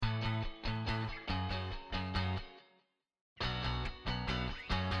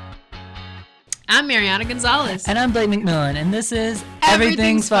I'm Mariana Gonzalez. And I'm Blake McMillan, and this is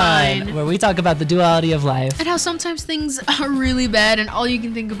Everything's Fine, where we talk about the duality of life. And how sometimes things are really bad and all you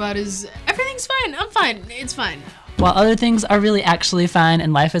can think about is, everything's fine, I'm fine, it's fine. While other things are really actually fine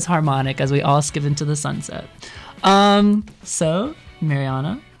and life is harmonic as we all skip into the sunset. So,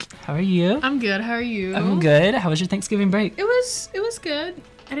 Mariana, how are you? I'm good, how are you? I'm good. How was your Thanksgiving break? It was good.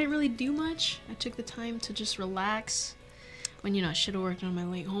 I didn't really do much. I took the time to just relax. When, I should have worked on my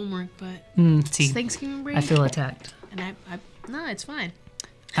late homework, but it's Thanksgiving break. I feel attacked. And no, it's fine.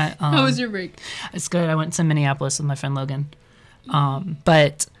 How was your break? It's good. I went to Minneapolis with my friend Logan. We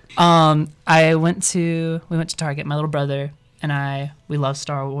went to Target, my little brother and we love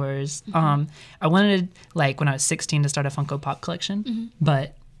Star Wars. Mm-hmm. I wanted, when I was 16 to start a Funko Pop collection,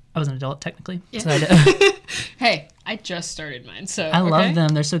 but I was an adult technically. Yeah. So I did. Hey, I just started mine, so I love them.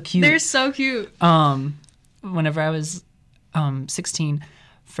 They're so cute. They're so cute. Whenever I was 16,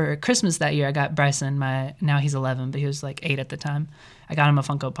 for Christmas that year, I got Bryson, now he's 11, but he was 8 at the time. I got him a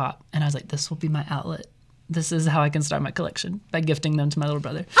Funko Pop, and I was like, this will be my outlet. This is how I can start my collection, by gifting them to my little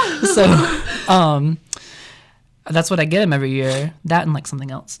brother. So that's what I get him every year, that and something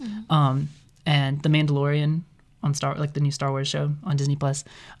else. Mm-hmm. And The Mandalorian on the new Star Wars show on Disney+.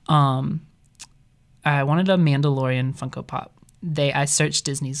 I wanted a Mandalorian Funko Pop. I searched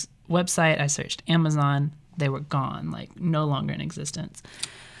Disney's website, I searched Amazon. They were gone, no longer in existence.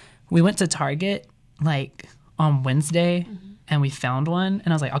 We went to Target on Wednesday, and we found one,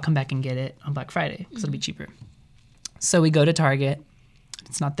 and I was like, I'll come back and get it on Black Friday because it'll be cheaper. So we go to Target.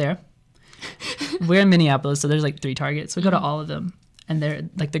 It's not there. We're in Minneapolis, so there's 3 Targets. We go to all of them, and they're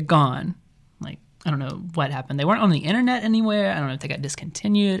gone. I don't know what happened. They weren't on the internet anywhere. I don't know if they got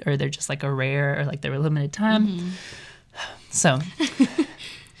discontinued or they're just a rare or they were limited time. Mm-hmm. So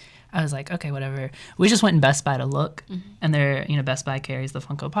I was like, okay, whatever. We just went in Best Buy to look, and Best Buy carries the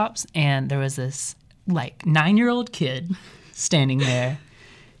Funko Pops, and there was this 9-year-old kid standing there.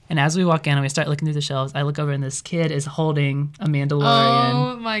 And as we walk in and we start looking through the shelves, I look over and this kid is holding a Mandalorian.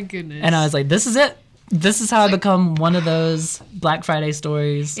 Oh my goodness. And I was like, this is it. This is how I become one of those Black Friday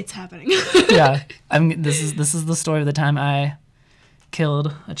stories. It's happening. Yeah. This is the story of the time I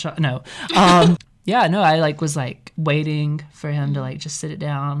killed a child. No. Yeah, no, I was waiting for him to just sit it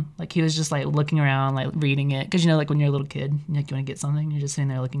down. He was just looking around, reading it. Because when you're a little kid, you want to get something, you're just sitting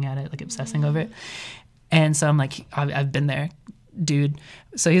there looking at it, obsessing over it. And so I'm like, I've been there, dude.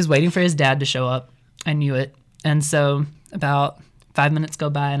 So he was waiting for his dad to show up. I knew it. And so about 5 minutes go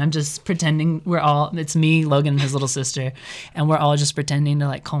by, and I'm just pretending it's me, Logan, and his little sister, and we're all just pretending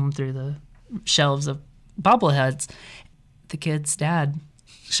to comb through the shelves of bobbleheads. The kid's dad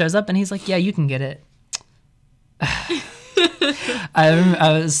shows up and he's like, yeah, you can get it. I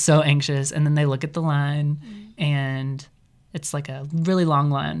was so anxious, and then they look at the line, and it's a really long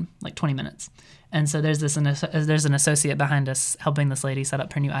line, 20 minutes. And so there's an associate behind us helping this lady set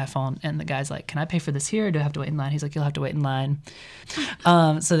up her new iPhone, and the guy's like, can I pay for this here, or do I have to wait in line? He's like, you'll have to wait in line.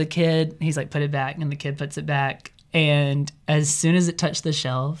 So the kid, he's like, put it back, and the kid puts it back, and as soon as it touched the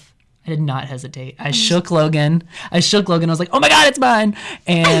shelf, I did not hesitate. I shook Logan. I was like, oh my God, it's mine.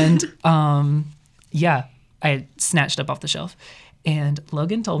 And yeah, I snatched up off the shelf. And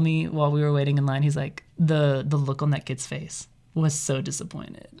Logan told me while we were waiting in line, he's like, the look on that kid's face was so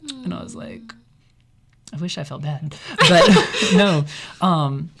disappointed. And I was like, I wish I felt bad. But no.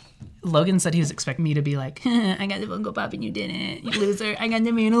 Logan said he was expecting me to be like, I got the Funko Pop and you didn't. You loser. I got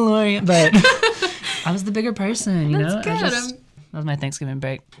the Mandalorian. But I was the bigger person, That's know? Good. That was my Thanksgiving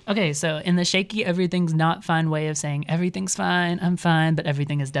break. Okay, so in the shaky everything's not fine way of saying everything's fine, I'm fine, but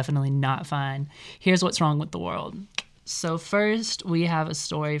everything is definitely not fine, here's what's wrong with the world. So first, we have a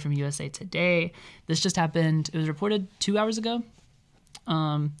story from USA Today. This just happened. It was reported 2 hours ago.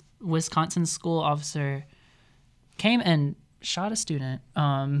 Wisconsin school officer came and shot a student.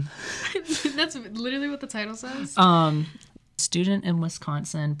 That's literally what the title says. Student in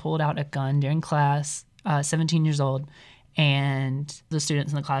Wisconsin pulled out a gun during class, 17 years old, and the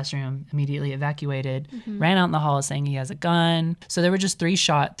students in the classroom immediately evacuated, ran out in the hall saying he has a gun. So there were just 3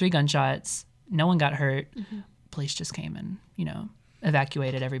 gunshots. No one got hurt. Police just came and,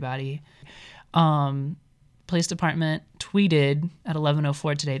 evacuated everybody. Police department tweeted at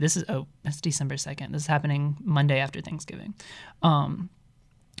 11:04 today. That's December 2nd. This is happening Monday after Thanksgiving.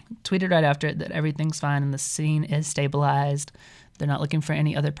 Tweeted right after it that everything's fine and the scene is stabilized. They're not looking for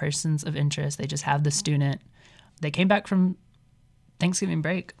any other persons of interest. They just have the student. They came back from Thanksgiving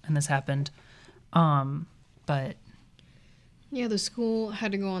break and this happened. But yeah, the school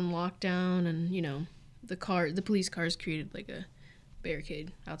had to go on lockdown, and the police cars created a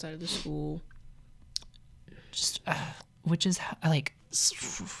barricade outside of the school. Just which is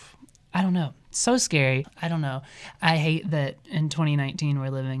I don't know. So scary. I don't know. I hate that in 2019 we're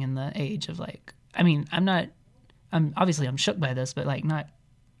living in the age of like, I mean, I'm shook by this, but like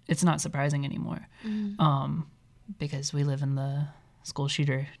it's not surprising anymore. Because we live in the school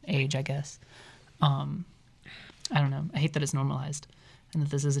shooter age, I guess. I don't know. I hate that it's normalized and that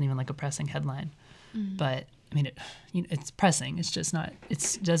this isn't even like a pressing headline. But I mean, it's pressing. It's just not,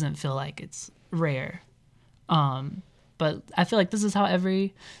 it doesn't feel like it's rare. But I feel like this is how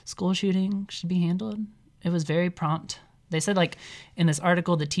every school shooting should be handled. It was very prompt. They said, like, in this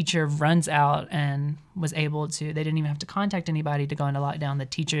article, the teacher runs out and was able to, they didn't even have to contact anybody to go into lockdown. The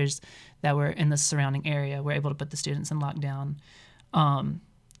teachers that were in the surrounding area were able to put the students in lockdown.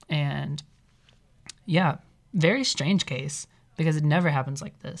 And, yeah, very strange case because it never happens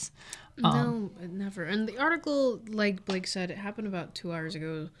like this. No, it never. And the article, like Blake said, it happened about 2 hours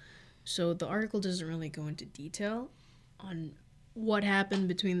ago. So the article doesn't really go into detail on what happened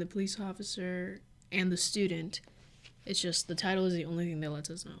between the police officer and the student. It's just the title is the only thing that lets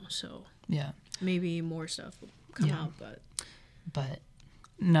us know. So yeah, maybe more stuff will come out. But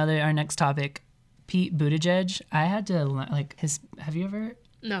our next topic, Pete Buttigieg. I had to like his. Have you ever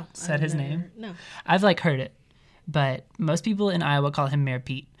said his name? No, I've like heard it, but most people in Iowa call him Mayor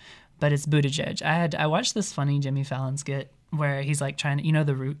Pete, but it's Buttigieg. I watched this funny Jimmy Fallon skit where he's like trying to,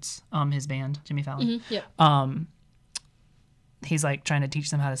 The Roots, his band, Jimmy Fallon. Mm-hmm, he's like trying to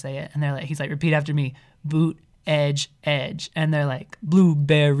teach them how to say it, and he's like, repeat after me, boot. Edge, and they're like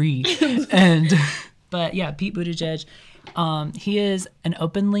blueberry, but yeah, Pete Buttigieg, he is an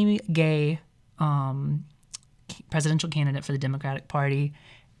openly gay presidential candidate for the Democratic Party,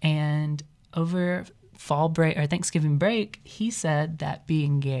 and over fall break or Thanksgiving break, he said that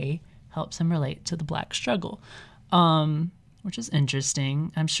being gay helps him relate to the Black struggle, which is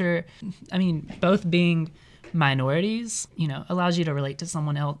interesting. I'm sure, both being minorities, allows you to relate to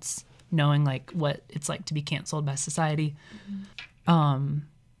someone else, knowing like what it's like to be canceled by society. I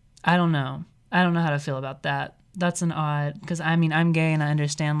don't know how to feel about that. That's an odd, because I'm gay and I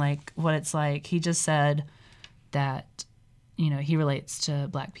understand like what it's like. He just said that he relates to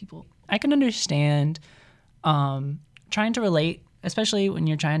Black people. I can understand trying to relate, especially when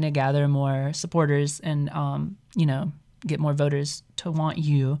you're trying to gather more supporters and get more voters to want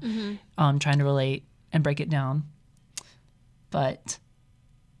you. Trying to relate and break it down, but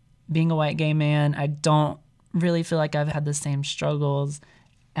being a white gay man, I don't really feel like I've had the same struggles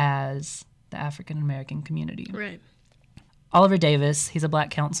as the African American community. Right. Oliver Davis, he's a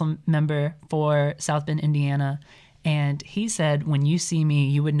Black council member for South Bend, Indiana, and he said, when you see me,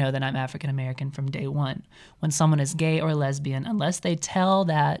 you would know that I'm African American from day one. When someone is gay or lesbian, unless they tell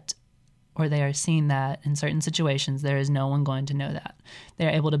that or they are seen that in certain situations, there is no one going to know that. They're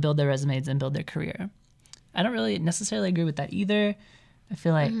able to build their resumes and build their career. I don't really necessarily agree with that either. I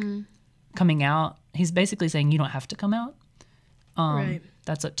feel like coming out, he's basically saying you don't have to come out. Right.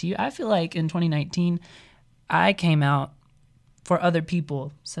 That's up to you. I feel like in 2019, I came out for other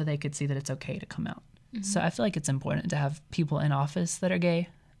people so they could see that it's okay to come out. So I feel like it's important to have people in office that are gay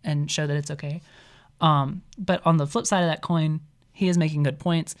and show that it's okay. But on the flip side of that coin, he is making good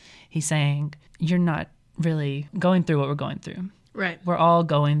points. He's saying you're not really going through what we're going through. Right. We're all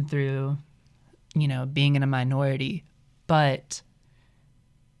going through, being in a minority, but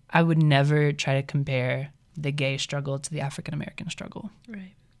I would never try to compare the gay struggle to the African American struggle.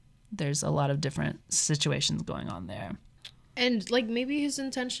 Right. There's a lot of different situations going on there. And like maybe his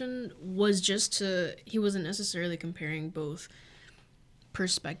intention was he wasn't necessarily comparing both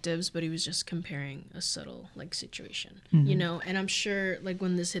perspectives, but he was just comparing a subtle like situation, and I'm sure like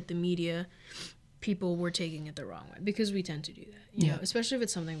when this hit the media, people were taking it the wrong way because we tend to do that, you know, especially if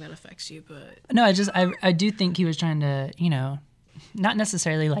it's something that affects you. But no, I do think he was trying to, not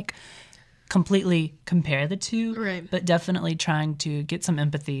necessarily like completely compare the two, right, but definitely trying to get some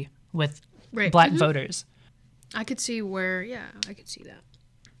empathy with right. Black voters. I could see I could see that.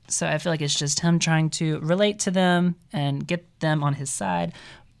 So I feel like it's just him trying to relate to them and get them on his side.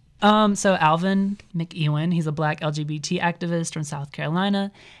 So Alvin McEwen, he's a Black LGBT activist from South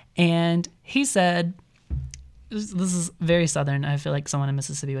Carolina, and he said, this is very Southern. I feel like someone in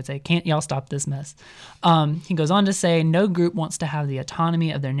Mississippi would say, "Can't y'all stop this mess?" He goes on to say, no group wants to have the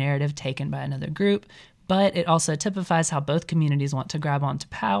autonomy of their narrative taken by another group, but it also typifies how both communities want to grab onto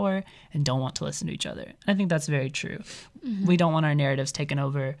power and don't want to listen to each other. And I think that's very true. Mm-hmm. We don't want our narratives taken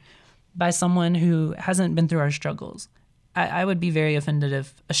over by someone who hasn't been through our struggles. I would be very offended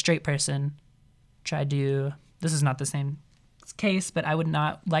if a straight person tried to, this is not the same case, but I would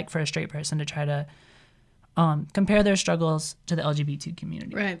not like for a straight person to try to compare their struggles to the LGBT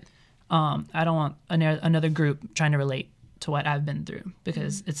community. Right. I don't want another group trying to relate to what I've been through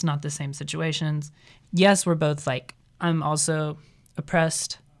because it's not the same situations. Yes, we're both like, I'm also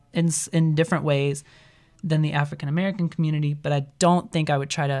oppressed in different ways than the African American community, but I don't think I would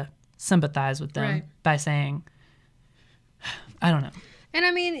try to sympathize with them by saying, I don't know. And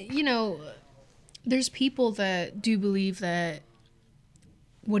I mean, you know, there's people that do believe that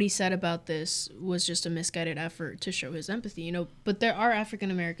what he said about this was just a misguided effort to show his empathy, you know, but there are African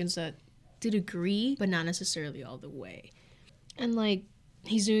Americans that did agree, but not necessarily all the way. And like,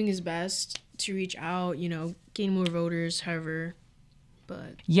 he's doing his best to reach out, you know, gain more voters, however,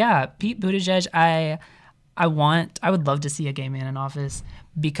 but yeah, Pete Buttigieg, I would love to see a gay man in office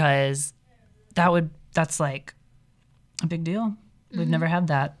because that's like a big deal. We've never had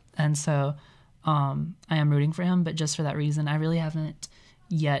that. And so I am rooting for him, but just for that reason, I really haven't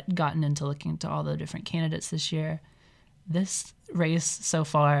yet gotten into looking into all the different candidates this year. This race so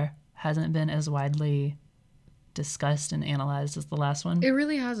far hasn't been as widely discussed and analyzed as the last one. It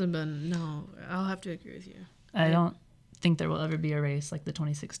really hasn't been. No, I'll have to agree with you. I don't think there will ever be a race like the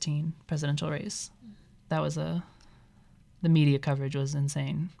 2016 presidential race. That was the media coverage was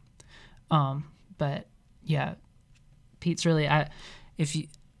insane. But yeah, Pete's really, if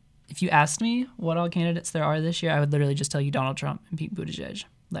you asked me what all candidates there are this year, I would literally just tell you Donald Trump and Pete Buttigieg.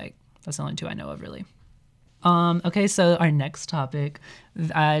 Like, that's the only two I know of, really. Okay, so our next topic,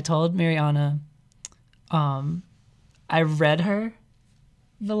 I told Mariana, I read her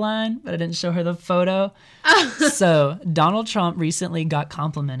the line, but I didn't show her the photo. So Donald Trump recently got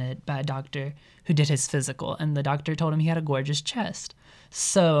complimented by a doctor who did his physical, and the doctor told him he had a gorgeous chest.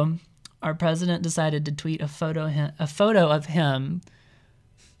 So our president decided to tweet a photo of him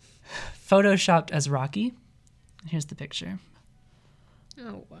photoshopped as Rocky. Here's the picture.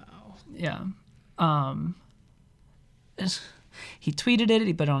 Oh, wow. Yeah. He tweeted it.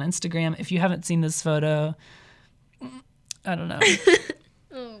 He put it on Instagram. If you haven't seen this photo, I don't know.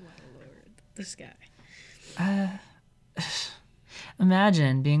 Oh, my Lord. This guy.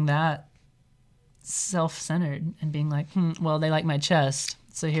 Imagine being that self-centered and being like, well, they like my chest.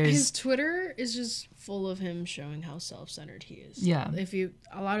 So here's... His Twitter is just full of him showing how self-centered he is. Yeah.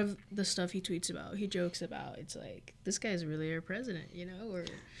 A lot of the stuff he tweets about, he jokes about, it's like, this guy's really our president, you know? Or...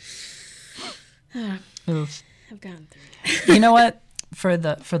 Oof. I've gone through it. You know what? For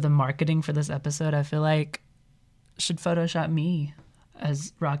the marketing for this episode, I feel like should Photoshop me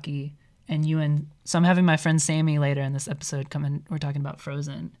as Rocky and you and... So I'm having my friend Sammy later in this episode come in. We're talking about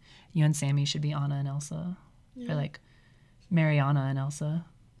Frozen. You and Sammy should be Anna and Elsa. Yeah. Or like Mariana and Elsa.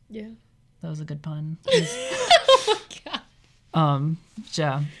 Yeah. That was a good pun. Oh my God.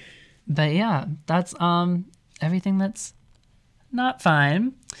 Yeah. But yeah, that's everything that's not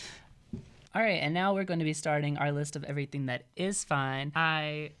fine. All right, and now we're going to be starting our list of everything that is fine.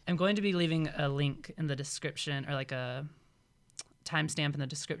 I am going to be leaving a link in the description, or like a timestamp in the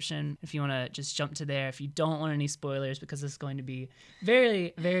description if you want to just jump to there if you don't want any spoilers, because this is going to be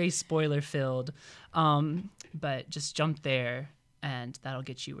very, very spoiler filled. But just jump there and that'll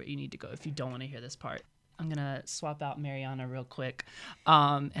get you where you need to go if you don't want to hear this part. I'm going to swap out Mariana real quick.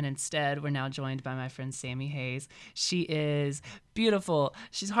 And instead, we're now joined by my friend Sammy Hayes. She is beautiful.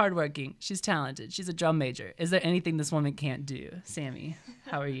 She's hardworking. She's talented. She's a drum major. Is there anything this woman can't do? Sammy,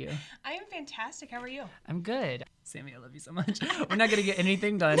 how are you? I am fantastic. How are you? I'm good. Sammy, I love you so much. We're not going to get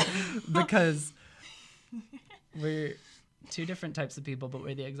anything done because we're two different types of people, but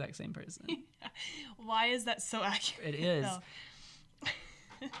we're the exact same person. Why is that so accurate? It is. No.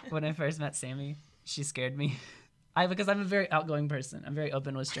 When I first met Sammy, she scared me. Because I'm a very outgoing person. I'm very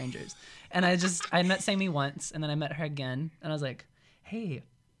open with strangers. And I met Sammy once, and then I met her again, and I was like, hey,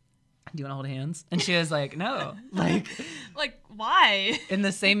 do you want to hold hands? And she was like, no. Like, why? In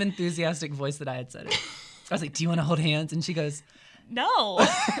the same enthusiastic voice that I had said it. I was like, do you want to hold hands? And she goes, no.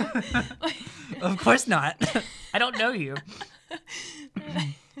 of course not. I don't know you. But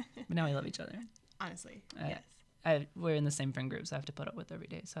now we love each other. Honestly, yes. We're in the same friend group, so I have to put up with every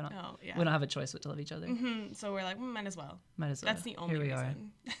day. So we don't have a choice but to love each other. Mm-hmm. So we're like, might as well. Might as well. That's the only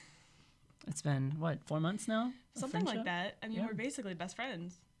reason. Are. It's been, 4 months now? Something like that. I mean, we're basically best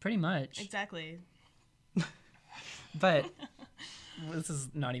friends. Pretty much. Exactly. But this is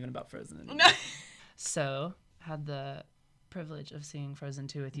not even about Frozen anymore. No. So, had the privilege of seeing Frozen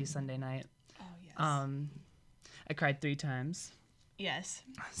 2 with you Sunday night. Oh, yes. I cried 3 times. Yes.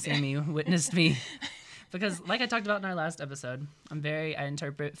 Sammy witnessed me. Because, like I talked about in our last episode, I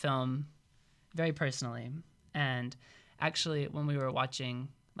interpret film very personally. And actually, when we were watching,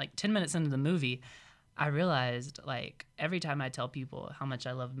 10 minutes into the movie, I realized, every time I tell people how much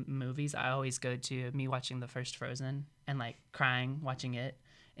I love movies, I always go to me watching the first Frozen and, crying watching it.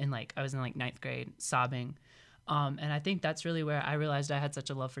 And, I was in, 9th grade, sobbing. And I think that's really where I realized I had such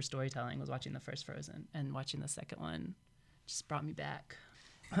a love for storytelling, was watching the first Frozen, and watching the second one just brought me back.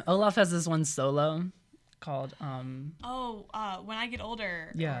 Olaf has this one solo called When I Get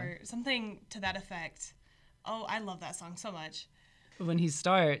Older, Yeah. or something to that effect. Oh, I love that song so much. when he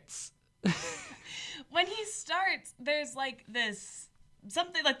starts. When he starts, there's like this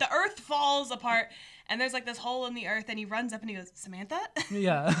something like the earth falls apart, and there's like this hole in the earth, and he runs up and he goes, Samantha?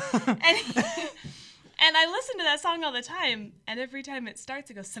 Yeah. And I listen to that song all the time, and every time it starts,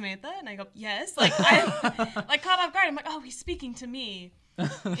 it goes, Samantha? And I go, yes. Like, I'm like caught off guard. I'm like, oh, he's speaking to me.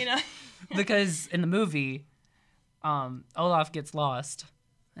 You know? Because in the movie, Olaf gets lost,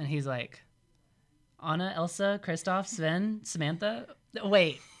 and he's like, Anna, Elsa, Kristoff, Sven, Samantha.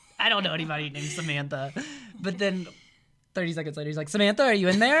 Wait, I don't know anybody named Samantha. But then 30 seconds later, he's like, Samantha, are you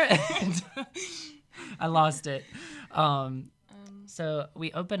in there? And I lost it. So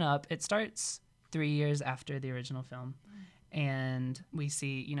we open up. It starts 3 years after the original film. And we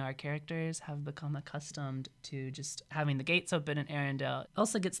see, our characters have become accustomed to just having the gates open in Arendelle.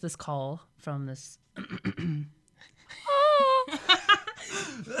 Elsa gets this call from this.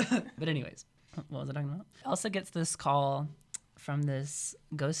 But anyways, what was I talking about? Elsa gets this call from this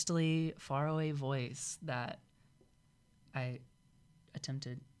ghostly, faraway voice that I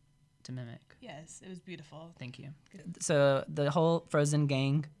attempted to mimic. Yes, it was beautiful. Thank you. So the whole Frozen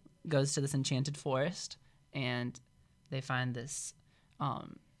gang goes to this enchanted forest, and they find this,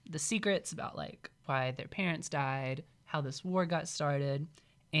 the secrets about like why their parents died, how this war got started,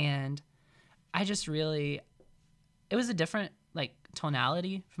 and I just really, it was a different like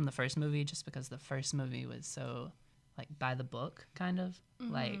tonality from the first movie, just because the first movie was so like by the book, kind of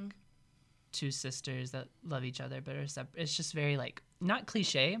like two sisters that love each other but are separate. It's just very like not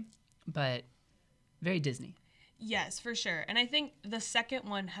cliche, but very Disney. Yes, for sure. And I think the second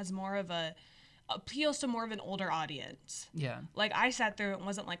one has more of appeals to more of an older audience. Yeah. Like, I sat through it and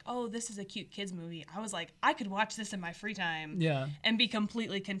wasn't like, oh, this is a cute kids movie. I was like, I could watch this in my free time. Yeah. And be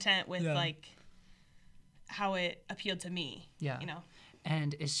completely content with Yeah. like how it appealed to me. Yeah. And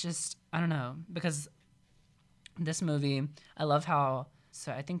And it's just, I don't know, because this movie, I love how,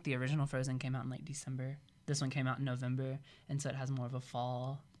 so I think the original Frozen came out in like December. This one came out in November, and so it has more of a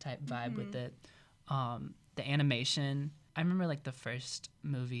fall type vibe with it. The animation, I remember like the first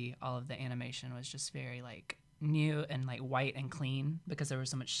movie, all of the animation was just very like new and like white and clean because there was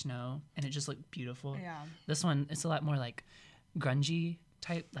so much snow, and it just looked beautiful. Yeah. This one, it's a lot more like grungy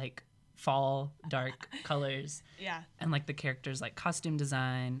type, like fall, dark colors. Yeah. And like the characters, like costume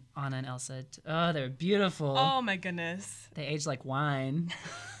design, Anna and Elsa, they're beautiful. Oh my goodness. They age like wine.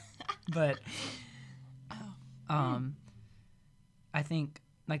 But I think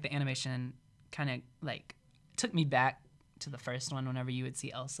like the animation kind of like took me back to the first one whenever you would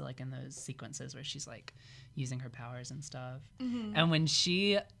see Elsa like in those sequences where she's like using her powers and stuff. And when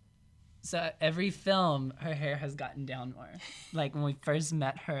so every film, her hair has gotten down more. Like when we first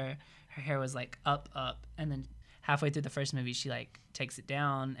met her, her hair was like up, and then halfway through the first movie, she like takes it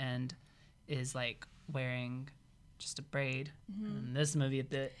down and is like wearing just a braid. And in this movie,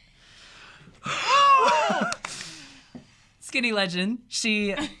 Skinny Legend,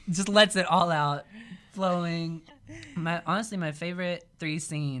 she just lets it all out, flowing. Honestly, my favorite 3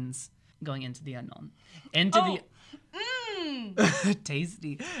 scenes going into the unknown,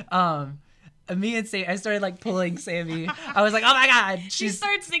 tasty. Me and Sammy, I started like pulling Sammy. I was like, oh my god, She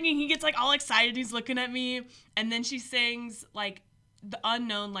starts singing. He gets like all excited. He's looking at me, and then she sings like the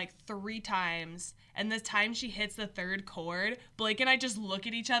unknown like 3 times. And the time she hits the 3rd chord, Blake and I just look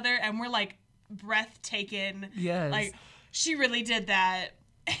at each other, and we're like breathtaking. Yes. Like, she really did that.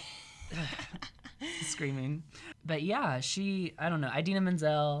 Screaming. But yeah, I don't know, Idina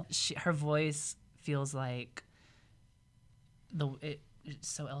Menzel, her voice feels like it's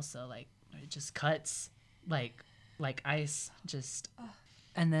so Elsa, like it just cuts like ice, just.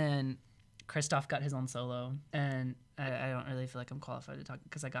 And then Kristoff got his own solo, and I don't really feel like I'm qualified to talk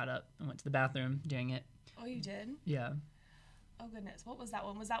because I got up and went to the bathroom during it. Oh, you did? Yeah. Oh, goodness. What was that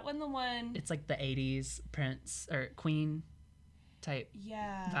one? Was that one the one? It's like the 80s Prince or Queen type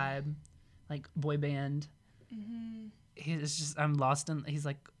Yeah. vibe, like boy band. He's just, I'm lost in, he's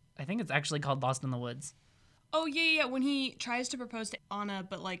like, I think it's actually called Lost in the Woods. Oh, yeah. When he tries to propose to Anna,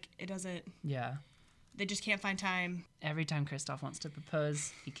 but like it doesn't, Yeah. they just can't find time. Every time Kristoff wants to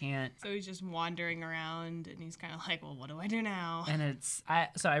propose, he can't. So he's just wandering around, and he's kind of like, well, what do I do now? And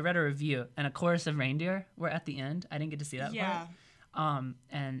so I read a review, and a chorus of reindeer were at the end. I didn't get to see that Yeah. part.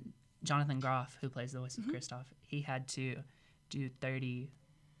 And Jonathan Groff, who plays the voice of Kristoff, he had to do 30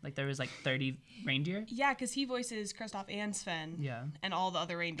 Like there was like 30 reindeer. Yeah, because he voices Kristoff and Sven. Yeah. And all the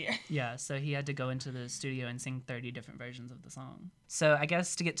other reindeer. Yeah, so he had to go into the studio and sing 30 different versions of the song. So I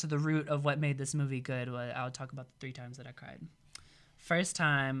guess to get to the root of what made this movie good, I'll talk about the 3 times that I cried. First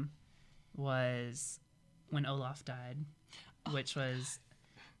time was when Olaf died, which was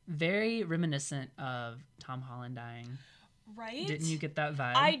very reminiscent of Tom Holland dying. Right? Didn't you get that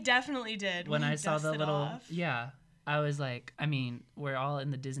vibe? I definitely did. When I saw the dusted little, off. yeah, I was like, I mean, we're all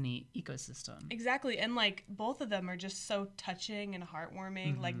in the Disney ecosystem. Exactly. And like both of them are just so touching and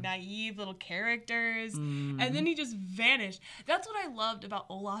heartwarming, like naive little characters. And then he just vanished. That's what I loved about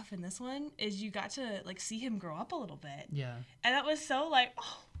Olaf in this one is you got to like see him grow up a little bit. Yeah, And that was so like,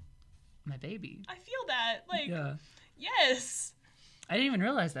 oh, my baby. I feel that. Like, Yeah. yes. I didn't even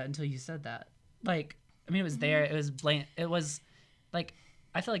realize that until you said that. Like, I mean, it was there. It was blatant. It was, like,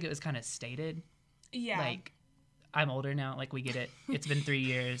 I feel like it was kind of stated. Yeah. Like, I'm older now. Like, we get it. It's been 3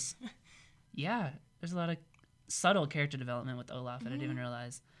 years. Yeah, there's a lot of subtle character development with Olaf that I didn't even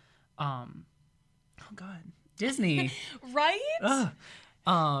realize. Oh, God. Disney. right?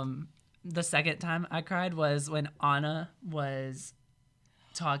 Ugh. The second time I cried was when Anna was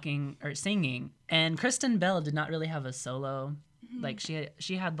talking or singing, and Kristen Bell did not really have a solo. Like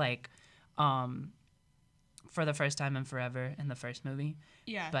she had like For the First Time in Forever in the first movie,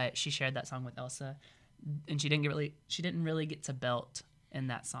 Yeah. but she shared that song with Elsa, and she didn't really get to belt in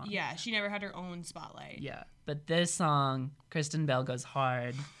that song. Yeah, she never had her own spotlight. Yeah, but this song, Kristen Bell goes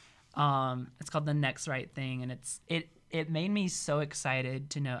hard. It's called The Next Right Thing, and it made me so excited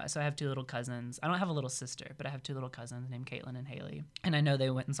to know. So I have 2 little cousins. I don't have a little sister, but I have 2 little cousins named Caitlin and Haley. And I know they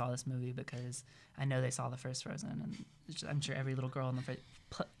went and saw this movie because I know they saw the first Frozen, and I'm sure every little girl on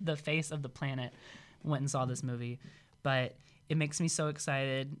the face of the planet went and saw this movie. But it makes me so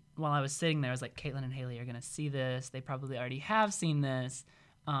excited. While I was sitting there, I was like, Caitlin and Haley are gonna see this. They probably already have seen this.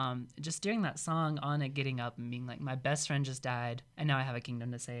 Just during that song, Anna getting up and being like, my best friend just died, and now I have a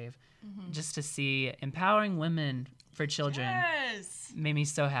kingdom to save. Just to see empowering women for children Yes. made me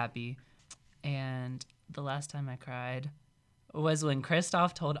so happy. And the last time I cried was when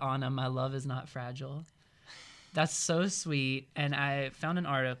Kristoff told Anna, my love is not fragile. That's so sweet. And I found an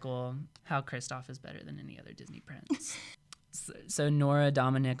article, how Kristoff is better than any other Disney prince. So Nora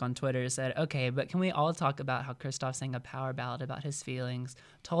Dominic on Twitter said, okay, but can we all talk about how Kristoff sang a power ballad about his feelings,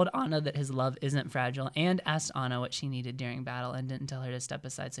 told Anna that his love isn't fragile, and asked Anna what she needed during battle and didn't tell her to step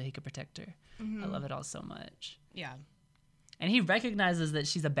aside so he could protect her. I love it all so much. Yeah. And he recognizes that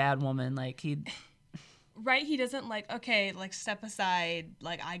she's a bad woman. Like, Right? He doesn't like, okay, like step aside,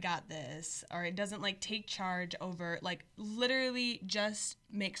 like I got this. Or it doesn't like take charge over, like literally just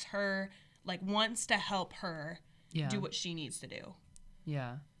makes her, like wants to help her do what she needs to do.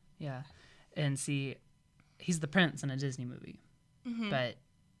 Yeah. And see, he's the prince in a Disney movie. But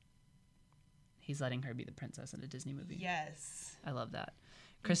he's letting her be the princess in a Disney movie. Yes. I love that.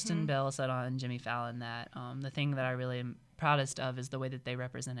 Kristen Bell said on Jimmy Fallon that the thing that I really am proudest of is the way that they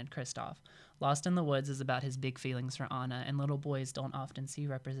represented Kristoff. Lost in the Woods is about his big feelings for Anna, and little boys don't often see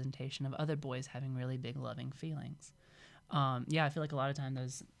representation of other boys having really big loving feelings. I feel like a lot of time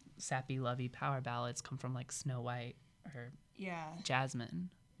those sappy, lovey power ballads come from like Snow White or Jasmine,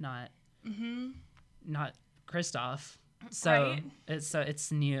 not Kristoff. So Right.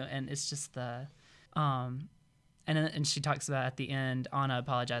 it's new, and it's just the and she talks about at the end, Anna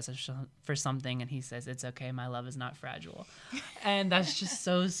apologizes for something, and he says, it's okay, my love is not fragile. And that's just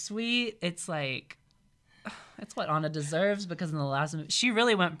so sweet. It's like, it's what Anna deserves, because in the last movie, she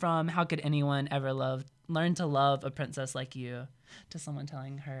really went from how could anyone ever learn to love a princess like you, to someone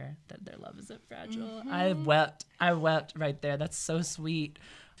telling her that their love isn't fragile. I wept right there. That's so sweet.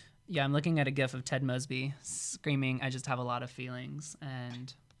 Yeah, I'm looking at a gif of Ted Mosby screaming, I just have a lot of feelings,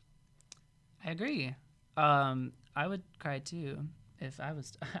 and I agree. I would cry too if I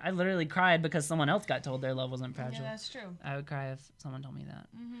was. I literally cried because someone else got told their love wasn't fragile. Yeah, that's true. I would cry if someone told me that.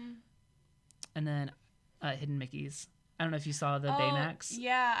 And then Hidden Mickeys. I don't know if you saw the Baymax.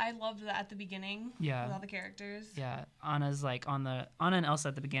 Yeah, I loved that at the beginning. Yeah. With all the characters. Yeah, Anna's like Anna and Elsa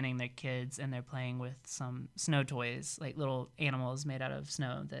at the beginning. They're kids and they're playing with some snow toys, like little animals made out of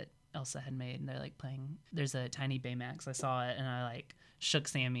snow that Elsa had made, and they're like playing. There's a tiny Baymax. I saw it and I like shook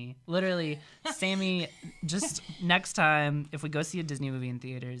Sammy. Literally, Sammy. Just next time, if we go see a Disney movie in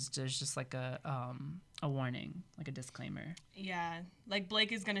theaters, there's just like a warning, like a disclaimer. Yeah, like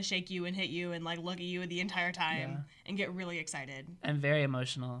Blake is gonna shake you and hit you and like look at you the entire time and get really excited. And very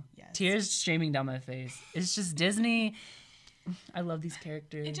emotional. Yes. Tears streaming down my face. It's just Disney. I love these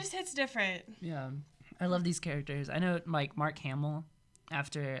characters. It just hits different. Yeah, I love these characters. I know, like Mark Hamill,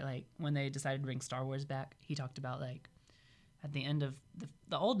 after like when they decided to bring Star Wars back, he talked about like at the end of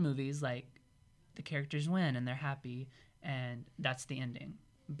the old movies, like, the characters win and they're happy, and that's the ending.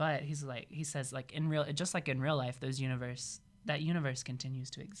 But he says, like, just like in real life, that universe continues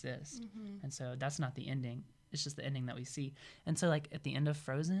to exist. And so that's not the ending. It's just the ending that we see. And so, like, at the end of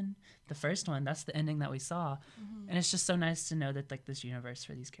Frozen, the first one, that's the ending that we saw. And it's just so nice to know that, like, this universe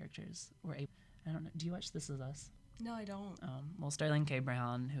for these characters were able. I don't know. Do you watch This Is Us? No, I don't. Well, Sterling K.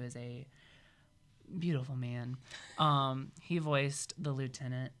 Brown, who is a beautiful man, he voiced the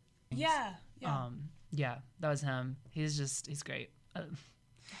lieutenant. Yeah. Yeah, that was him. He's great.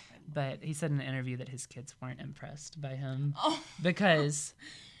 But he said in an interview that his kids weren't impressed by him because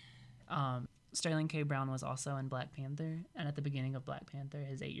Sterling K. Brown was also in Black Panther, and at the beginning of Black Panther,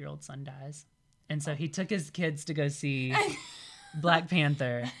 his 8-year-old son dies. And so he took his kids to go see Black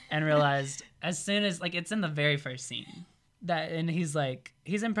Panther and realized as soon as, like, it's in the very first scene, and he's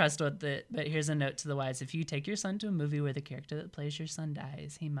impressed with it, but here's a note to the wise: if you take your son to a movie where the character that plays your son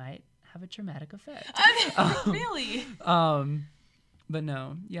dies, he might have a traumatic effect. Really? But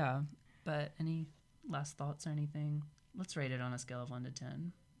no, yeah. But any last thoughts or anything? Let's rate it on a scale of 1 to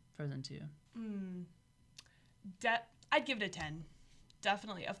 10. Frozen 2. I'd give it a 10.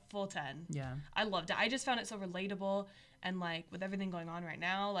 Definitely a full 10. Yeah. I loved it. I just found it so relatable, and, like, with everything going on right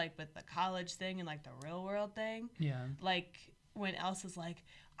now, like with the college thing and, like, the real world thing. Yeah. Like when Elsa's like,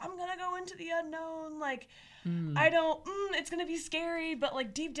 I'm gonna go into the unknown, like, I don't, it's gonna be scary, but,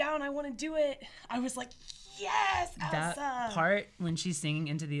 like, deep down I want to do it. I was like, yes, Elsa. That part when she's singing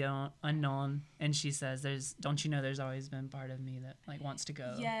Into the Unknown and she says, don't you know there's always been part of me that, like, wants to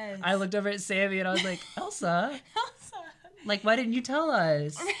go. Yes. I looked over at Sammy and I was like, Elsa, Elsa. like, why didn't you tell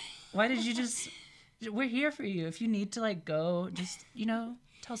us? Why did you we're here for you. If you need to, like, go, just,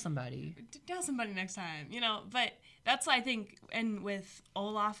 tell somebody. Tell somebody next time, but that's, I think, and with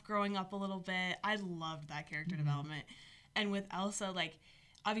Olaf growing up a little bit, I loved that character development. And with Elsa, like,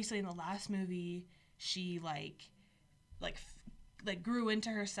 obviously in the last movie, she like grew into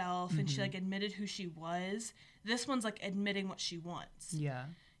herself and she, like, admitted who she was. This one's, like, admitting what she wants. Yeah.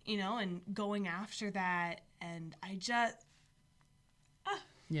 And going after that, and I just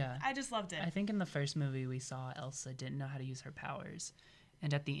loved it. I think in the first movie we saw Elsa didn't know how to use her powers,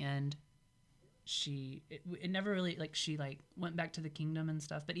 and at the end it never really, like, she, like, went back to the kingdom and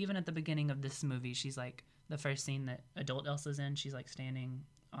stuff. But even at the beginning of this movie, she's, like, the first scene that adult Elsa's in, she's, like, standing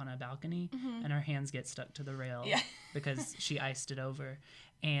on a balcony and her hands get stuck to the rail because she iced it over.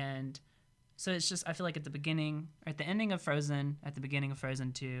 And so it's just, I feel like at the ending of Frozen, at the beginning of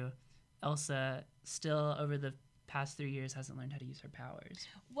Frozen 2, Elsa still over the past 3 years hasn't learned how to use her powers.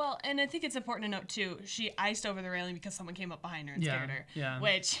 Well, and I think it's important to note too, she iced over the railing because someone came up behind her and scared her. Yeah.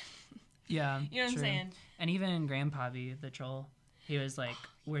 Which, yeah, you know what I'm saying? And even in Grandpappy, the troll, he was like,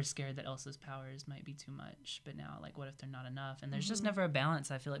 we're scared that Elsa's powers might be too much, but now, like, what if they're not enough? And there's just never a balance,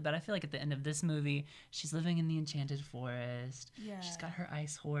 I feel like. But I feel like at the end of this movie, she's living in the enchanted forest. Yeah. She's got her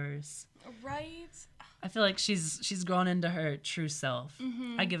ice horse. Right? I feel like she's grown into her true self.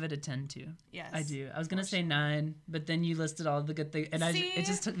 I give it a 10 too. Yes. I do. I was going to say 9, but then you listed all the good things, and it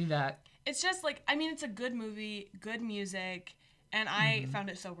just took me back. It's just, like, I mean, it's a good movie, good music, and I found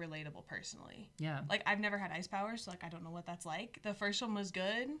it so relatable personally. Yeah. Like, I've never had ice powers, so, like, I don't know what that's like. The first one was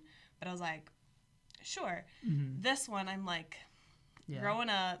good, but I was like, sure. This one, I'm like, growing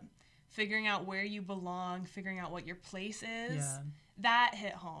up, figuring out where you belong, figuring out what your place is, that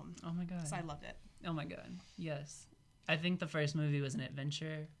hit home. Oh my God. So I loved it. Oh my God. Yes. I think the first movie was an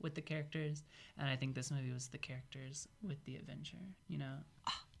adventure with the characters, and I think this movie was the characters with the adventure,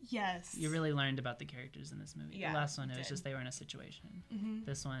 Yes. You really learned about the characters in this movie. Yeah, the last one, it was just they were in a situation.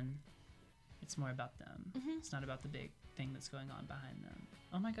 This one, it's more about them. It's not about the big thing that's going on behind them.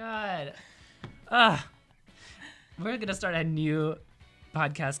 Oh my God. We're going to start a new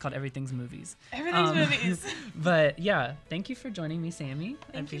podcast called Everything's Movies. Everything's Movies. But yeah, thank you for joining me, Sammy.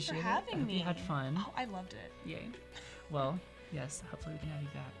 I Thank you appreciate for having me. You had fun. Oh, I loved it. Yay. Well, yes, hopefully we can have you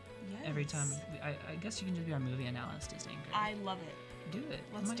back. Yes. Every time. I guess you can just be our movie analyst as Anchor. I love it. Do it.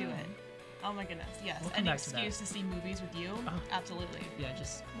 Let's do it. Oh my goodness, yes. We'll come An back to excuse to see movies with you? Oh. Absolutely. Yeah,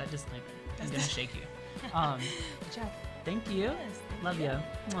 just that disclaimer. I'm going to shake you. Good job. Thank you. Yes, thank Love you.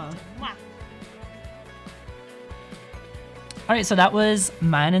 Mwah. Mwah. All right, so that was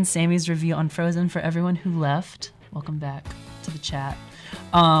mine and Sammy's review on Frozen. For everyone who left, welcome back to the chat.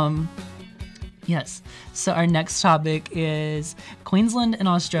 Yes, so our next topic is Queensland and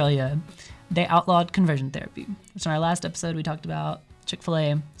Australia. They outlawed conversion therapy, which in our last episode we talked about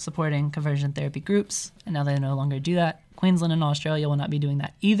Chick-fil-A supporting conversion therapy groups, and now they no longer do that. Queensland and Australia will not be doing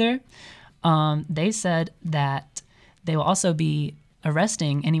that either. They said that they will also be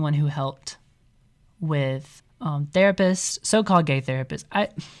arresting anyone who helped with Therapist, so-called gay therapist.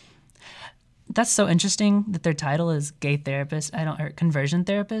 That's so interesting that their title is gay therapist. Or conversion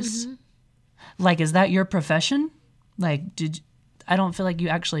therapist. Like, is that your profession? Like, I don't feel like you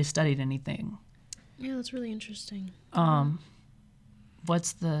actually studied anything. Yeah, that's really interesting. I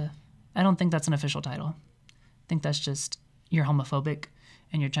don't think that's an official title. I think that's just you're homophobic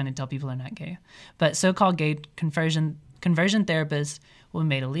and you're trying to tell people they're not gay. But so-called gay conversion therapists will be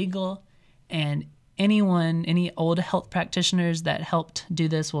made illegal, and any old health practitioners that helped do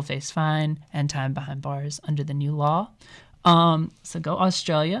this will face fine and time behind bars under the new law. So go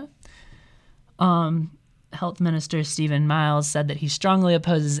Australia. Health Minister Stephen Miles said that he strongly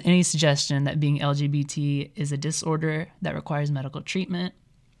opposes any suggestion that being LGBT is a disorder that requires medical treatment.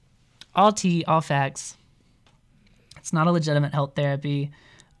 All tea, all facts. It's not a legitimate health therapy.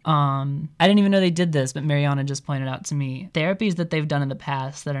 I didn't even know they did this, but Mariana just pointed out to me therapies that they've done in the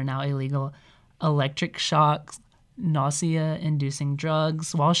past that are now illegal: electric shocks, nausea-inducing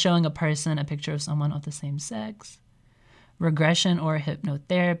drugs while showing a person a picture of someone of the same sex, regression or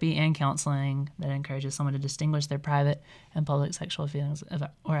hypnotherapy, and counseling that encourages someone to distinguish their private and public sexual feelings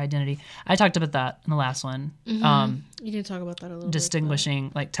or identity. I talked about that in the last one. You did talk about that a little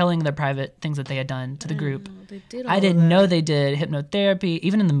distinguishing, like telling their private things that they had done to the group. They I didn't know they did hypnotherapy.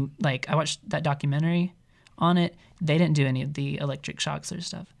 Even in I watched that documentary on it. They didn't do any of the electric shocks or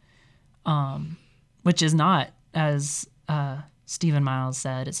stuff. Which is not, as Stephen Miles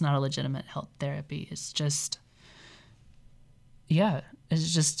said, it's not a legitimate health therapy. It's just,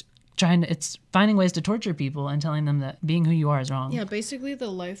 it's finding ways to torture people and telling them that being who you are is wrong. Yeah, basically the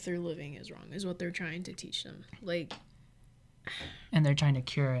life they're living is wrong, is what they're trying to teach them. Like, and they're trying to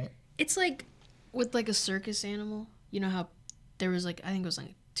cure it. It's like with like a circus animal. You know how there was I think it was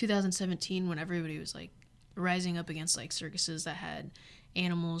 2017 when everybody was rising up against circuses that had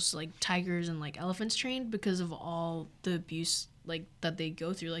animals like tigers and elephants trained because of all the abuse that they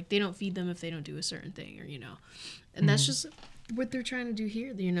go through. They don't feed them if they don't do a certain thing, or and that's just what they're trying to do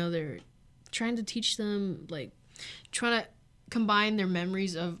here. They're trying to teach them, trying to combine their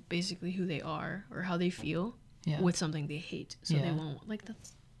memories of basically who they are or how they feel with something they hate, so they won't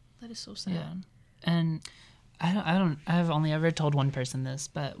that is so sad. Yeah. And I've only ever told one person this,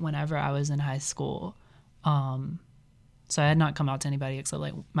 but whenever I was in high school, so I had not come out to anybody except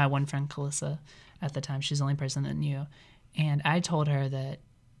my one friend Calissa at the time. She's the only person that knew. And I told her that,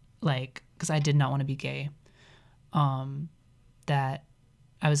 because I did not want to be gay, that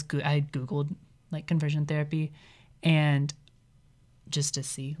I Googled conversion therapy, and just to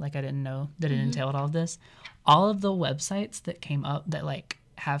see, I didn't know that it entailed all of this. All of the websites that came up that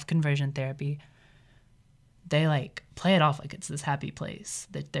have conversion therapy, they play it off like it's this happy place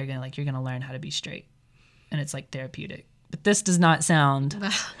that they're gonna you're gonna learn how to be straight, and it's therapeutic. But this does not sound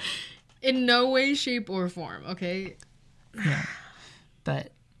in no way, shape, or form. Okay. Yeah.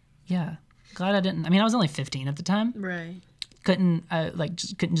 But yeah, glad I didn't. I mean, I was only 15 at the time. Right. Couldn't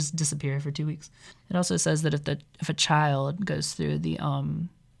just disappear for 2 weeks. It also says that if a child goes through the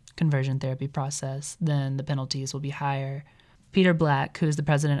conversion therapy process, then the penalties will be higher. Peter Black, who is the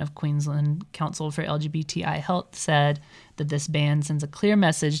president of Queensland Council for LGBTI Health, said that this ban sends a clear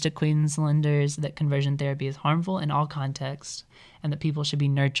message to Queenslanders that conversion therapy is harmful in all contexts, and that people should be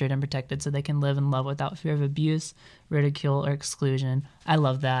nurtured and protected so they can live in love without fear of abuse, ridicule, or exclusion. I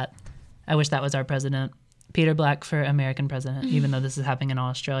love that. I wish that was our president. Peter Black for American president, even though this is happening in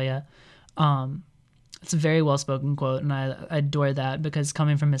Australia. It's a very well-spoken quote, and I adore that, because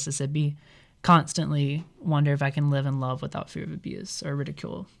coming from Mississippi, constantly wonder if I can live in love without fear of abuse or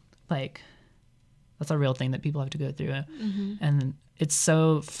ridicule. That's a real thing that people have to go through. And it's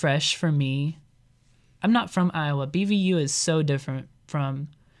so fresh for me. I'm not from Iowa. BVU is so different from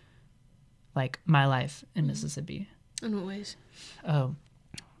my life in Mississippi. In what ways? Oh,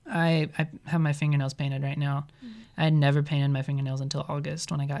 I have my fingernails painted right now. I had never painted my fingernails until August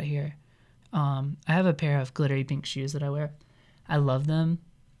when I got here. I have a pair of glittery pink shoes that I wear. I love them,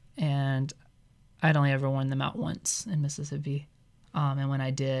 and I'd only ever worn them out once in Mississippi. And when I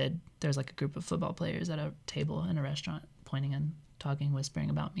did, there's a group of football players at a table in a restaurant pointing and talking, whispering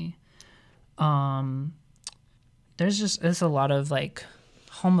about me. There's a lot of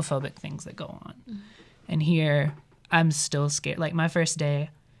homophobic things that go on. And here, I'm still scared. My first day,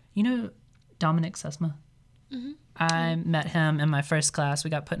 Dominic Sesma? I met him in my first class. We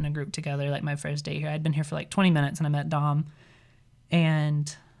got put in a group together, my first day here. I'd been here for 20 minutes, and I met Dom.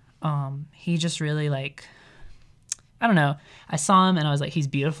 And he just really I don't know. I saw him and I was he's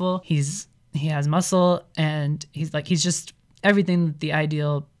beautiful. He has muscle, and he's just everything that the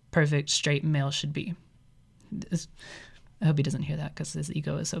ideal perfect straight male should be. I hope he doesn't hear that because his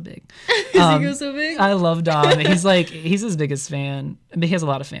ego is so big. His ego so big? I love Dom. He's his biggest fan. But he has a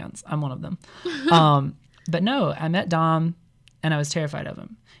lot of fans. I'm one of them. But no, I met Dom and I was terrified of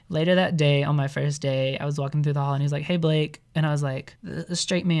him. Later that day, on my first day, I was walking through the hall and he's like, "Hey, Blake." And I was like, "A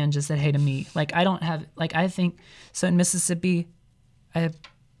straight man just said hey to me." Like, I don't have, like, I think, so in Mississippi, I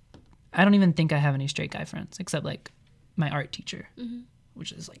don't even think I have any straight guy friends except like my art teacher,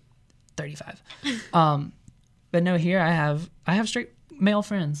 which is like 35. But no, here I have straight male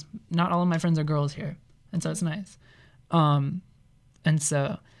friends. Not all of my friends are girls here. And so it's nice. And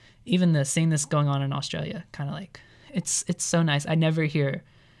so even seeing this going on in Australia, kind of like, it's so nice. I'm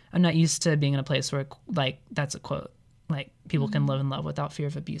not used to being in a place where like that's a quote, like people can live in love without fear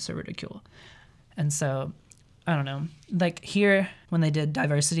of abuse or ridicule. And so I don't know, like here when they did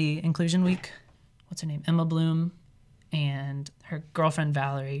Diversity Inclusion Week, what's her name? Emma Bloom and her girlfriend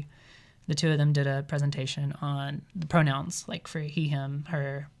Valerie, the two of them did a presentation on the pronouns, like for he, him,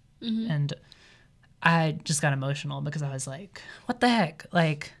 her. And I just got emotional because I was like, what the heck?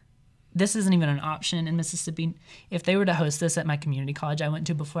 Like, this isn't even an option in Mississippi. If they were to host this at my community college I went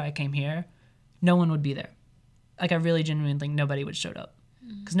to before I came here, no one would be there. Like, I really genuinely think nobody would show up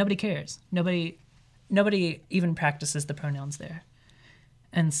because nobody cares. Nobody even practices the pronouns there.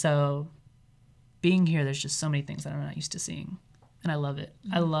 And so being here, there's just so many things that I'm not used to seeing. And I love it.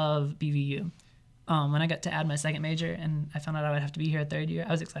 I love BVU. When I got to add my second major and I found out I would have to be here third year,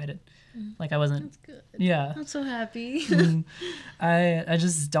 I was excited. Like, I wasn't. That's good. Yeah. I'm so happy. I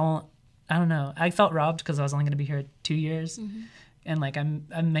just don't, I don't know. I felt robbed because I was only going to be here 2 years. And like, I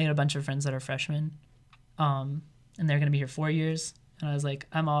made a bunch of friends that are freshmen. And they're going to be here 4 years. And I was like,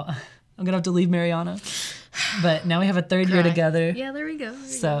 I'm going to have to leave Mariana. But now we have a third year together. Yeah, there we go.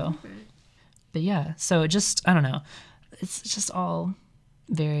 But yeah, so just, I don't know. It's just all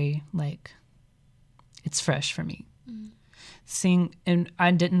very, like, it's fresh for me. And I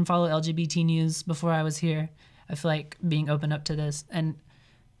didn't follow LGBT news before I was here. I feel like being open up to this. And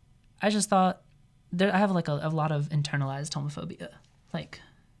I just thought, I have, like, a lot of internalized homophobia. Like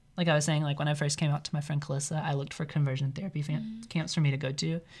I was saying, like, when I first came out to my friend Calissa, I looked for conversion therapy camps for me to go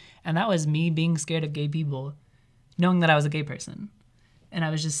to. And that was me being scared of gay people, knowing that I was a gay person. And I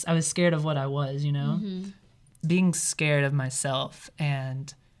was scared of what I was, you know? Being scared of myself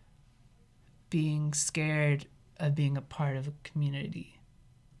and being scared of being a part of a community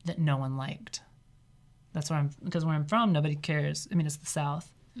that no one liked. That's because where I'm from, nobody cares. I mean, it's the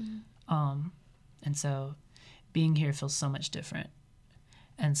South. And so being here feels so much different.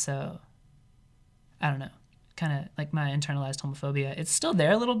 And so, I don't know, kind of like my internalized homophobia, it's still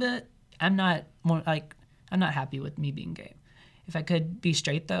there a little bit. I'm not happy with me being gay. If I could be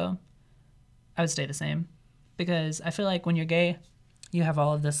straight, though, I would stay the same. Because I feel like when you're gay, you have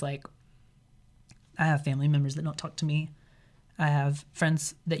all of this, like, I have family members that don't talk to me. I have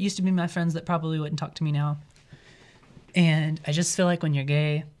friends that used to be my friends that probably wouldn't talk to me now. And I just feel like when you're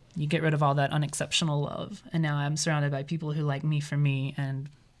gay, you get rid of all that unexceptional love. And now I'm surrounded by people who like me for me, and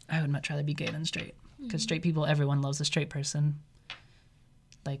I would much rather be gay than straight. Because straight people, everyone loves a straight person.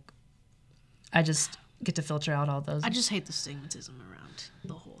 Like, I just get to filter out all those. I just hate the stigmatism around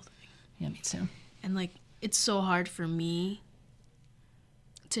the whole thing. Yeah, me too. And, like, it's so hard for me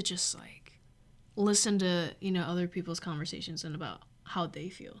to just, like, listen to, you know, other people's conversations and about how they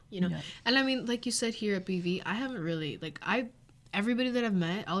feel, you know? Yeah. And, I mean, like you said here at BV, I haven't really, like, everybody that I've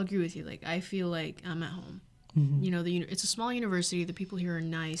met, I'll agree with you. Like, I feel like I'm at home. You know, it's a small university. The people here are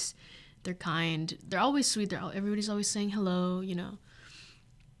nice. They're kind. They're always sweet. Everybody's always saying hello, you know?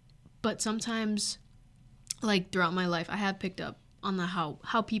 But sometimes, like, throughout my life, I have picked up on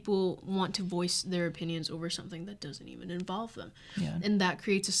how people want to voice their opinions over something that doesn't even involve them. Yeah. And that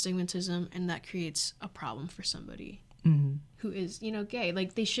creates a stigmatism, and that creates a problem for somebody who is, you know, gay.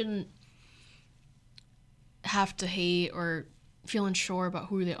 Like, they shouldn't have to hate or feel unsure about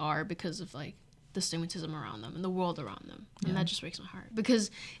who they are because of, like, the stigmatism around them and the world around them. And that just breaks my heart.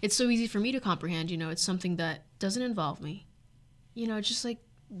 Because it's so easy for me to comprehend, you know, it's something that doesn't involve me. You know, just, like,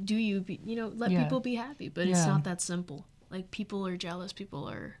 let people be happy. But it's not that simple. Like, people are jealous, people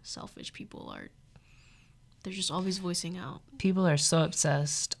are selfish, they're just always voicing out. People are so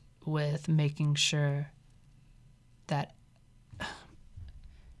obsessed with making sure that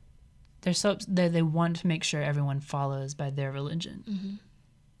they want to make sure everyone follows by their religion.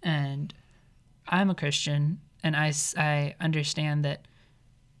 And I'm a Christian, and I understand that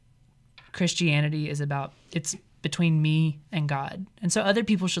Christianity is it's between me and God. And so other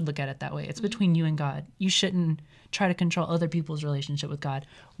people should look at it that way. It's between you and God. You shouldn't try to control other people's relationship with God.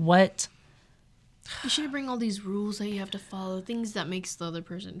 You shouldn't bring all these rules that you have to follow, things that makes the other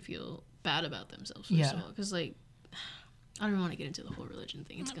person feel bad about themselves, first of all. Because, like, I don't want to get into the whole religion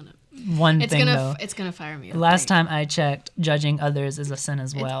thing. It's gonna it's gonna fire me up. Last time I checked, judging others is a sin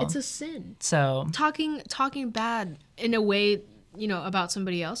as well. It's a sin. So talking bad in a way, about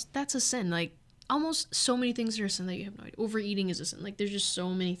somebody else, that's a sin. Like almost so many things are a sin that you have no idea. Overeating is a sin. Like there's just so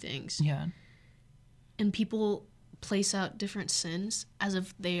many things. Yeah. And people place out different sins as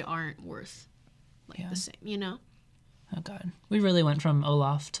if they aren't worth the same, Oh God, we really went from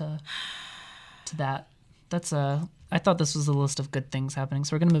Olaf to that. I thought this was a list of good things happening,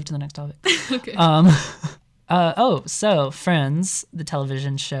 so we're gonna move to the next topic. Okay. So Friends, the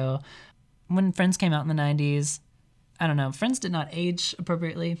television show. When Friends came out in the 90s, I don't know, Friends did not age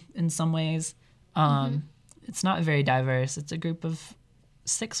appropriately in some ways. It's not very diverse. It's a group of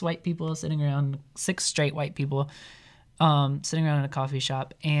 6 straight white people sitting around in a coffee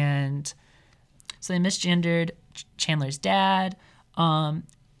shop, and so they misgendered Chandler's dad.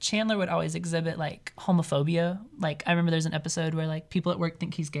 Chandler would always exhibit like homophobia. Like I remember there's an episode where like people at work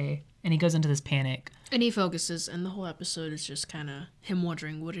think he's gay, and he goes into this panic. And he focuses, and the whole episode is just kind of him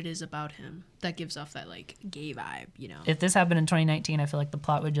wondering what it is about him that gives off that like gay vibe, If this happened in 2019, I feel like the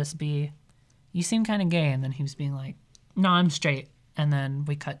plot would just be, you seem kind of gay, and then he was being like, no, I'm straight. And then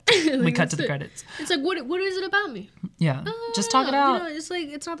we cut to the credits. It's like, what is it about me? Yeah, just talk it out. It's like,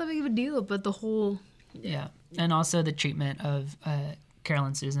 it's not that big of a deal, but the whole... Yeah. And also the treatment of Carol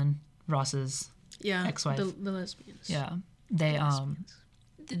and Susan, Ross's ex-wife. The lesbians. Yeah. They,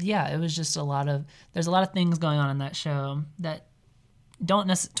 it was just there's a lot of things going on in that show that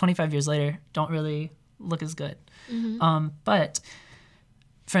 25 years later, don't really look as good. But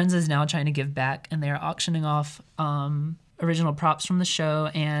Friends is now trying to give back, and they're auctioning off original props from the show,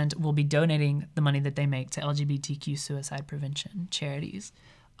 and will be donating the money that they make to LGBTQ suicide prevention charities,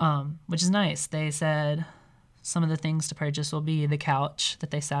 which is nice. They said some of the things to purchase will be the couch that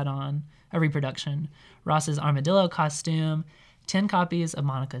they sat on, a reproduction, Ross's armadillo costume, 10 copies of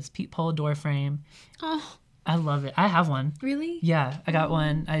Monica's peephole door frame. Oh, I love it. I have one. really? Yeah, I got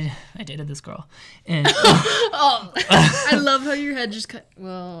one. I dated this girl. And Oh, I love how your head just cut.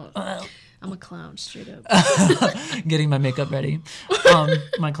 Well, I'm a clown, straight up. getting my makeup ready.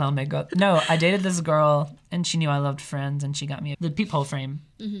 My clown makeup. No, I dated this girl, and she knew I loved Friends, and she got me the peephole frame.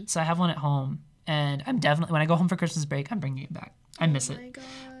 So I have one at home, and I'm definitely, when I go home for Christmas break, I'm bringing it back. I miss it. Oh my gosh.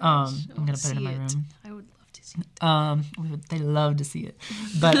 I'm going to put it in my room. I would love to see it. They love to see it.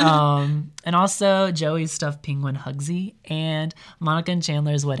 But, and also Joey's stuffed penguin Hugsy, and Monica and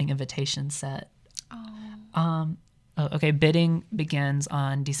Chandler's wedding invitation set. Okay, bidding begins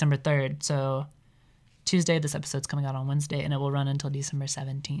on December 3rd. So Tuesday, this episode's coming out on Wednesday, and it will run until December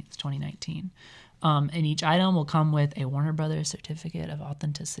 17th, 2019. And each item will come with a Warner Brothers certificate of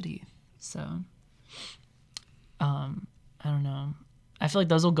authenticity. So, I don't know. I feel like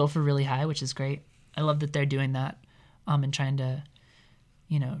those will go for really high, which is great. I love that they're doing that, and trying to,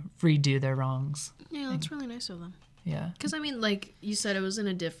 redo their wrongs. Yeah, that's really nice of them. Yeah. Because, I mean, like you said, it was in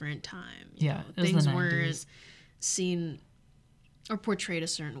a different time. Yeah, it was things the 90s. weren't seen or portrayed a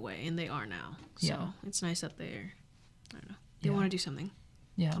certain way, and they are now. So Yeah. it's nice that they want to do something.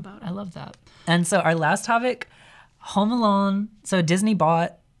 Yeah, about it. I love that. And so our last topic, Home Alone. So Disney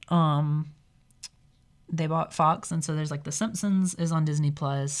bought, they bought Fox, and so there's like The Simpsons is on Disney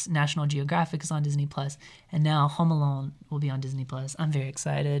Plus, National Geographic is on Disney Plus, and now Home Alone will be on Disney Plus. I'm very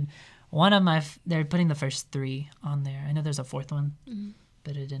excited. They're putting the first 3 on there. I know there's a 4th one,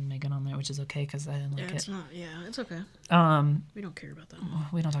 but it didn't make it on there, which is okay because I didn't like it. It's not. Yeah, it's okay. We don't care about that.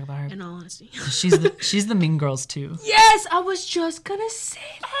 We don't talk about her. In all honesty. She's the Mean Girls too. Yes, I was just gonna say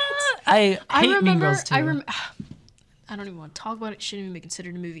that. I hate Mean Girls too. I don't even want to talk about it. It shouldn't even be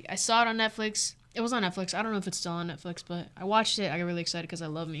considered a movie. I saw it on Netflix. It was on Netflix. I don't know if it's still on Netflix, but I watched it. I got really excited because I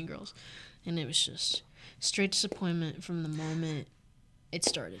love Mean Girls, and it was just straight disappointment from the moment it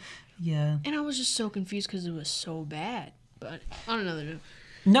started. Yeah. And I was just so confused because it was so bad. But on another note.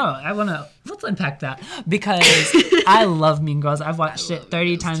 No, let's unpack that because I love Mean Girls. I've watched it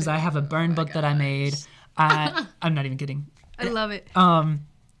 30 times. I have a burn book that I made. I'm not even kidding. I love it.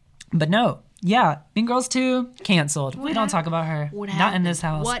 But no, yeah, Mean Girls 2 canceled. We don't talk about her. Not in this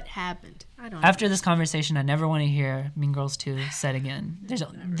house. What happened? I don't know. After this conversation, I never want to hear Mean Girls 2 said again. There's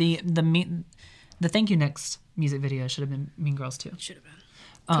the Thank You Next music video should have been Mean Girls 2. Should have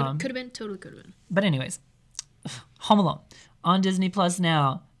been. Could have been. Totally could have been. But anyways, Home Alone on Disney Plus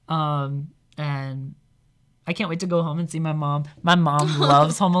now, and I can't wait to go home and see my mom. My mom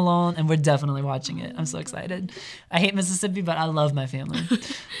loves Home Alone, and we're definitely watching it. I'm so excited. I hate Mississippi, but I love my family.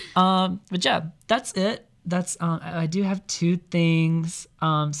 But yeah, that's it. That's I do have 2 things.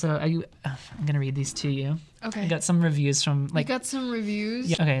 I'm gonna read these to you. Okay. I got some reviews from You got some reviews.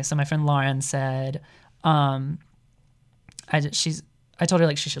 Yeah. Okay, so my friend Lauren said, I told her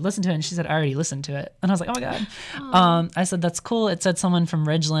like she should listen to it, and she said I already listened to it, and I was like, oh my god. I said that's cool. It said someone from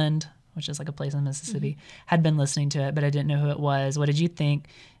Ridgeland, which is like a place in Mississippi, had been listening to it, but I didn't know who it was. What did you think?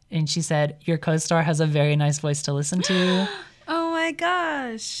 And she said, your co-star has a very nice voice to listen to. Oh my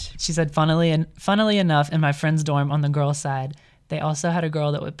gosh. She said, funnily enough, in my friend's dorm on the girls' side, they also had a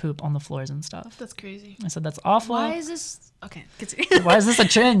girl that would poop on the floors and stuff. That's crazy. I said, that's awful. Why is this? Okay, continue. Why is this a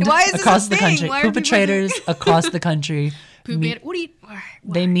trend Why is this across a the thing? country? Why are people Perpetrators across the country. Poop meet- what do you?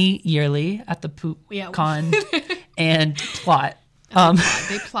 They meet yearly at the poop con and plot.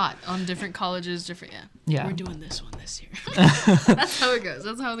 They plot on different colleges, Yeah. We're doing this one this year. That's how it goes.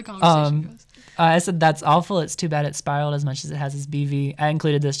 That's how the conversation goes. I said, that's awful. It's too bad it spiraled as much as it has as BV. I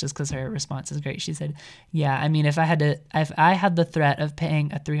included this just because her response is great. She said, yeah, I mean, if I had the threat of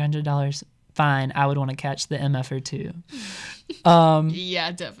paying a $300 fine, I would want to catch the MFer too.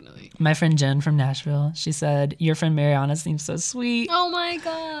 Yeah, definitely. My friend Jen from Nashville, she said, your friend Mariana seems so sweet. Oh my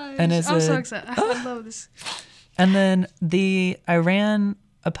gosh. And I'm so excited. I love this. And then I ran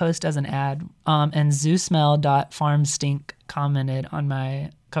a post as an ad, and zoosmell.farmstink commented on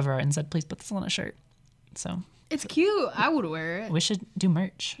my cover art and said, please put this on a shirt. So It's cute. I would wear it. we should do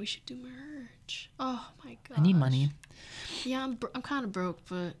merch. We should do merch. Oh my god. I need money. Yeah, I'm kind of broke,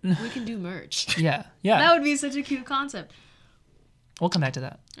 but we can do merch. Yeah. That would be such a cute concept. We'll come back to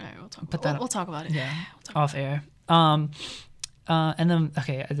that. All right, we'll talk. Put that We'll talk about it. Yeah, off air. And then,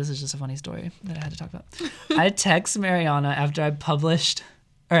 okay, this is just a funny story that I had to talk about. I text Mariana after I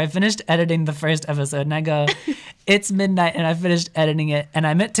finished editing the first episode, and I go, it's midnight, and I finished editing it, and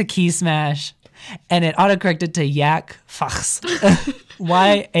I meant to key smash, and it autocorrected to Yak Fuchs.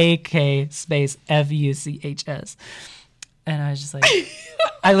 YAK space FUCHS. And I was just like,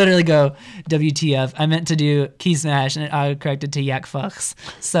 I literally go, WTF. I meant to do key smash, and it autocorrected to Yak Fuchs.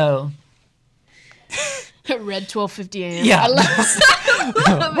 So... Red 12:50 a.m. Yeah. I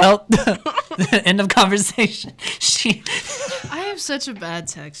love Well, end of conversation. I am such a bad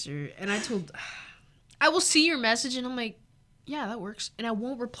texter, and I will see your message, and I'm like, yeah, that works, and I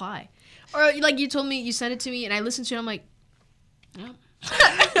won't reply. Or like you told me, you sent it to me, and I listened to it, I'm like, yeah.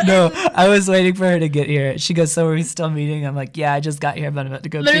 No, I was waiting for her to get here. She goes, so are we still meeting? I'm like, yeah, I just got here, but I'm about to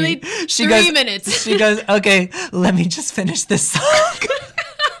go Literally pee. 3 minutes. She goes, okay, let me just finish this song.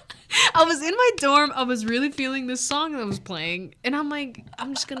 I was in my dorm. I was really feeling this song that was playing, and I'm like,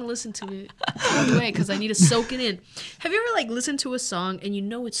 I'm just gonna listen to it all the way because I need to soak it in. Have you ever like listened to a song and you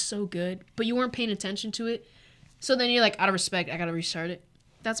know it's so good, but you weren't paying attention to it, so then you're like, out of respect, I gotta restart it.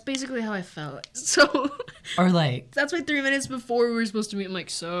 That's basically how I felt. So, or like, that's why 3 minutes before we were supposed to meet, I'm like,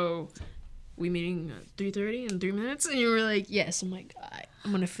 so we meeting at 3:30 in 3 minutes, and you were like, yes. I'm like,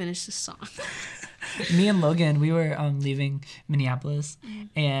 I'm gonna finish this song. me and Logan, we were leaving Minneapolis,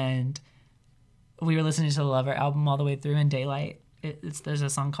 and we were listening to the Lover album all the way through in Daylight. There's a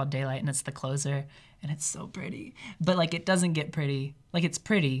song called Daylight, and it's the closer, and it's so pretty. But like, it doesn't get pretty. Like, it's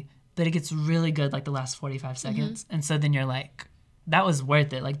pretty, but it gets really good like the last 45 seconds, and so then you're like, that was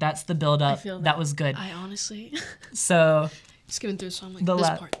worth it. Like, that's the build up. That was good. I honestly So skimming through the song, like, the this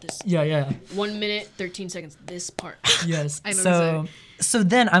part, this. Yeah. 1 minute, 13 seconds, this part. Yes. I know So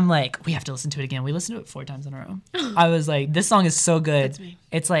then I'm like, we have to listen to it again. We listened to it 4 times in a row. I was like, this song is so good. That's me.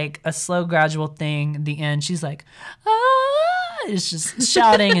 It's like a slow, gradual thing. The end, she's like, ah, it's just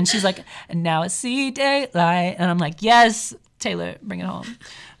shouting, and she's like, and now I see daylight, and I'm like, yes, Taylor, bring it home.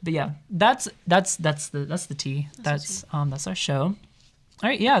 But yeah, that's the tea. That's our show. All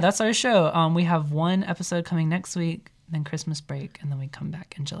right, yeah, that's our show. We have 1 episode coming next week, then Christmas break, and then we come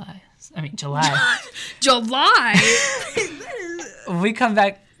back in July. July. We come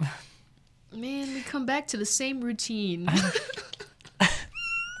back. Man, we come back to the same routine.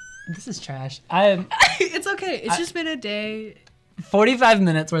 This is trash. It's okay. It's just been a day. 45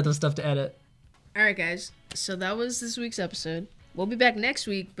 minutes worth of stuff to edit. All right, guys. So that was this week's episode. We'll be back next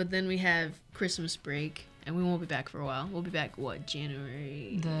week, but then we have Christmas break, and we won't be back for a while. We'll be back,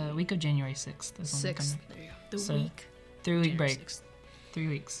 January? The week of January 6th. 6th. There you go. The week. 3-week break. 6th. 3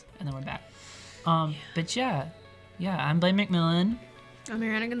 weeks, and then we're back. But yeah, I'm Blaine McMillan. I'm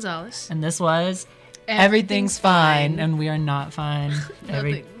Ariana Gonzalez. And this was Everything's Fine, and we are not fine.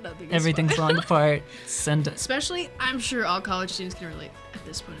 Everything's falling apart. Especially, I'm sure all college students can relate at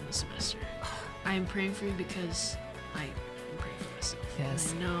this point in the semester. I am praying for you because I am praying for myself.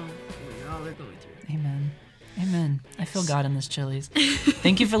 Yes. And I know what you all are going through. Amen. I feel God in this Chili's.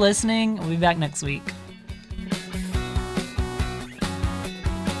 Thank you for listening. We'll be back next week.